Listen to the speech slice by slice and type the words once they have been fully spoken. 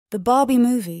The Barbie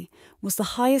movie was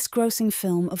the highest-grossing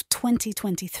film of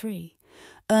 2023,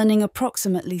 earning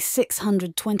approximately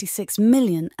 $626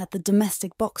 million at the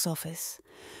domestic box office,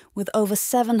 with over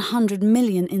 $700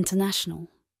 million international.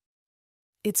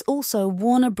 It's also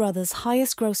Warner Brothers'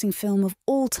 highest-grossing film of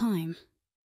all time.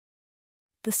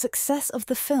 The success of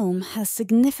the film has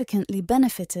significantly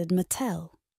benefited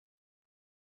Mattel,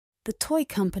 the toy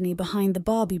company behind the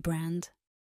Barbie brand,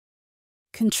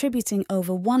 contributing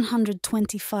over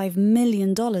 $125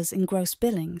 million in gross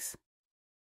billings,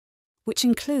 which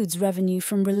includes revenue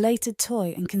from related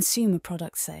toy and consumer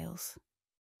product sales.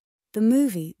 The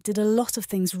movie did a lot of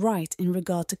things right in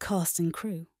regard to cast and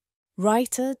crew.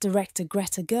 Writer-director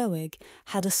Greta Gerwig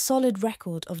had a solid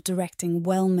record of directing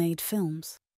well-made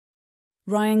films.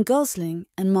 Ryan Gosling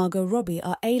and Margot Robbie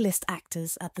are A-list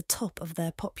actors at the top of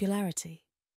their popularity.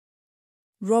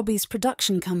 Robbie's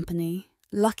production company,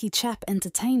 Lucky Chap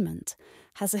Entertainment,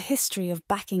 has a history of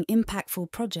backing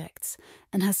impactful projects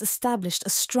and has established a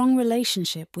strong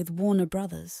relationship with Warner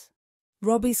Brothers.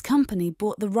 Robbie's company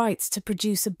bought the rights to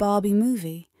produce a Barbie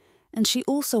movie, and she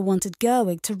also wanted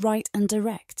Gerwig to write and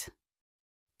direct.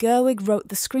 Gerwig wrote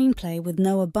the screenplay with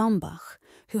Noah Baumbach,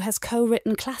 who has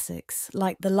co-written classics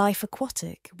like The Life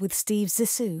Aquatic with Steve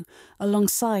Zissou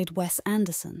alongside Wes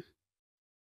Anderson.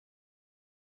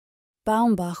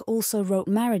 Baumbach also wrote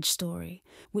Marriage Story,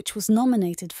 which was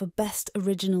nominated for Best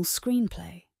Original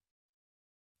Screenplay.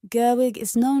 Gerwig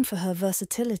is known for her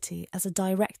versatility as a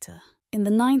director. In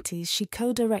the 90s, she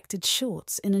co-directed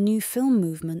shorts in a new film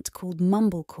movement called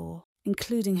Mumblecore,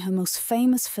 including her most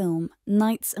famous film,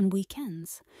 Nights and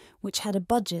Weekends, which had a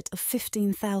budget of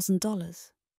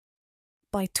 $15,000.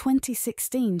 By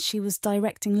 2016, she was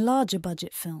directing larger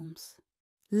budget films.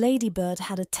 Lady Bird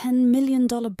had a $10 million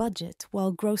budget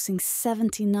while grossing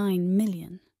 $79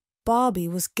 million. Barbie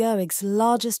was Gerwig's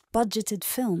largest budgeted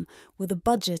film with a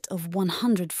budget of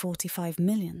 $145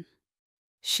 million.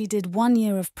 She did 1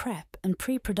 year of prep and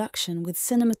pre-production with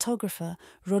cinematographer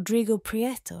Rodrigo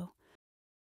Prieto,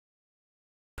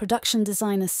 production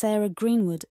designer Sarah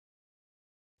Greenwood,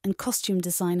 and costume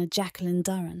designer Jacqueline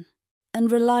Duran,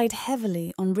 and relied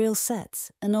heavily on real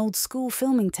sets and old-school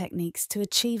filming techniques to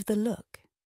achieve the look.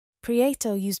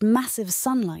 Prieto used massive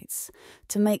sunlights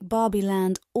to make Barbie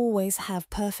Land always have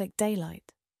perfect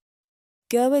daylight.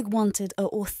 Gerwig wanted an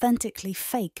authentically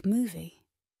fake movie.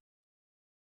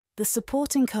 The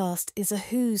supporting cast is a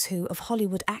who's who of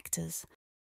Hollywood actors,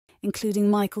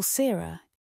 including Michael Cera,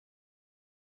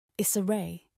 Issa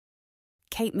Rae,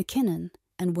 Kate McKinnon,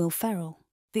 and Will Ferrell.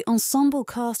 The ensemble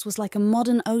cast was like a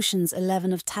modern Ocean's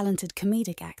 11 of talented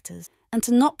comedic actors, and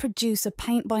to not produce a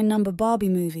paint-by-number Barbie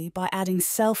movie by adding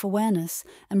self-awareness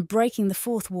and breaking the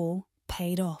fourth wall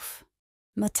paid off.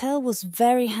 Mattel was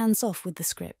very hands-off with the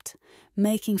script,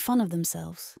 making fun of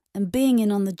themselves, and being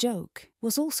in on the joke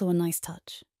was also a nice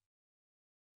touch.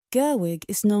 Gerwig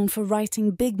is known for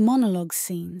writing big monologue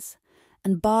scenes,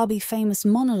 and Barbie famous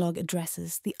monologue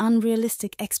addresses the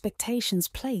unrealistic expectations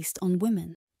placed on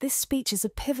women. This speech is a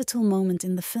pivotal moment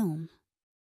in the film,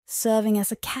 serving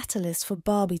as a catalyst for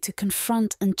Barbie to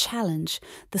confront and challenge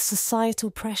the societal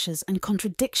pressures and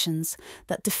contradictions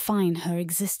that define her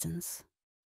existence.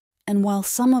 And while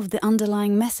some of the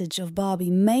underlying message of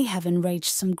Barbie may have enraged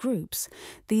some groups,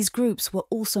 these groups were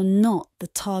also not the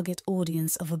target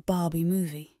audience of a Barbie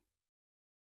movie.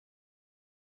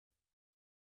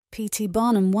 P.T.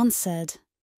 Barnum once said,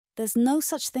 "There's no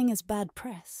such thing as bad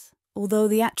press, although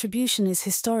the attribution is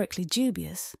historically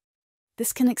dubious.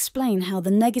 This can explain how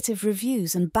the negative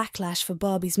reviews and backlash for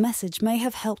Barbie's message may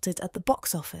have helped it at the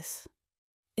box office.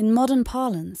 In modern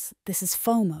parlance, this is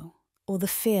FOMO, or the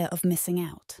fear of missing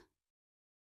out."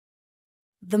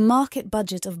 The market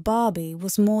budget of Barbie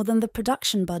was more than the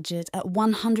production budget at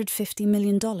 $150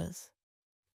 million.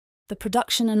 The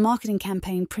production and marketing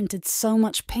campaign printed so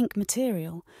much pink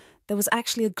material, there was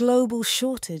actually a global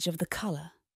shortage of the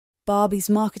color. Barbie's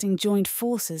marketing joined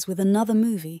forces with another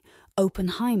movie,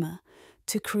 Oppenheimer,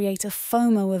 to create a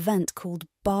FOMO event called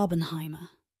Barbenheimer.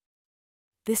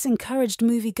 This encouraged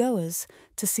moviegoers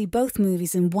to see both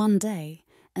movies in one day,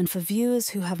 and for viewers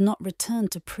who have not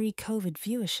returned to pre-COVID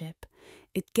viewership,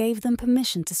 it gave them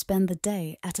permission to spend the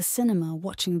day at a cinema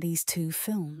watching these two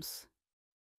films.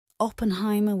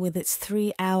 Oppenheimer, with its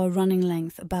 3-hour running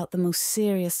length about the most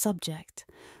serious subject,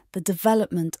 the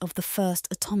development of the first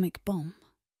atomic bomb.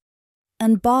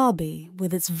 And Barbie,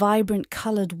 with its vibrant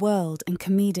coloured world and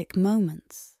comedic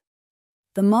moments.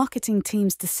 The marketing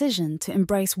team's decision to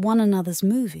embrace one another's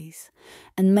movies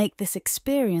and make this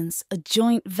experience a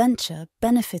joint venture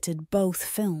benefited both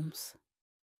films.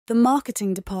 The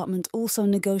marketing department also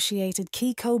negotiated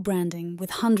key co-branding with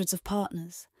hundreds of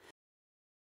partners,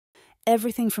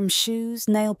 everything from shoes,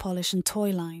 nail polish and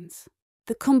toy lines.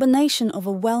 The combination of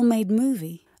a well-made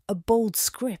movie, a bold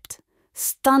script,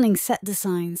 stunning set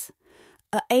designs,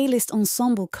 a A-list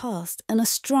ensemble cast and a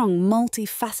strong,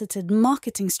 multifaceted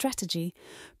marketing strategy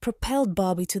propelled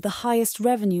Barbie to the highest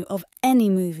revenue of any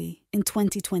movie in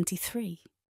 2023.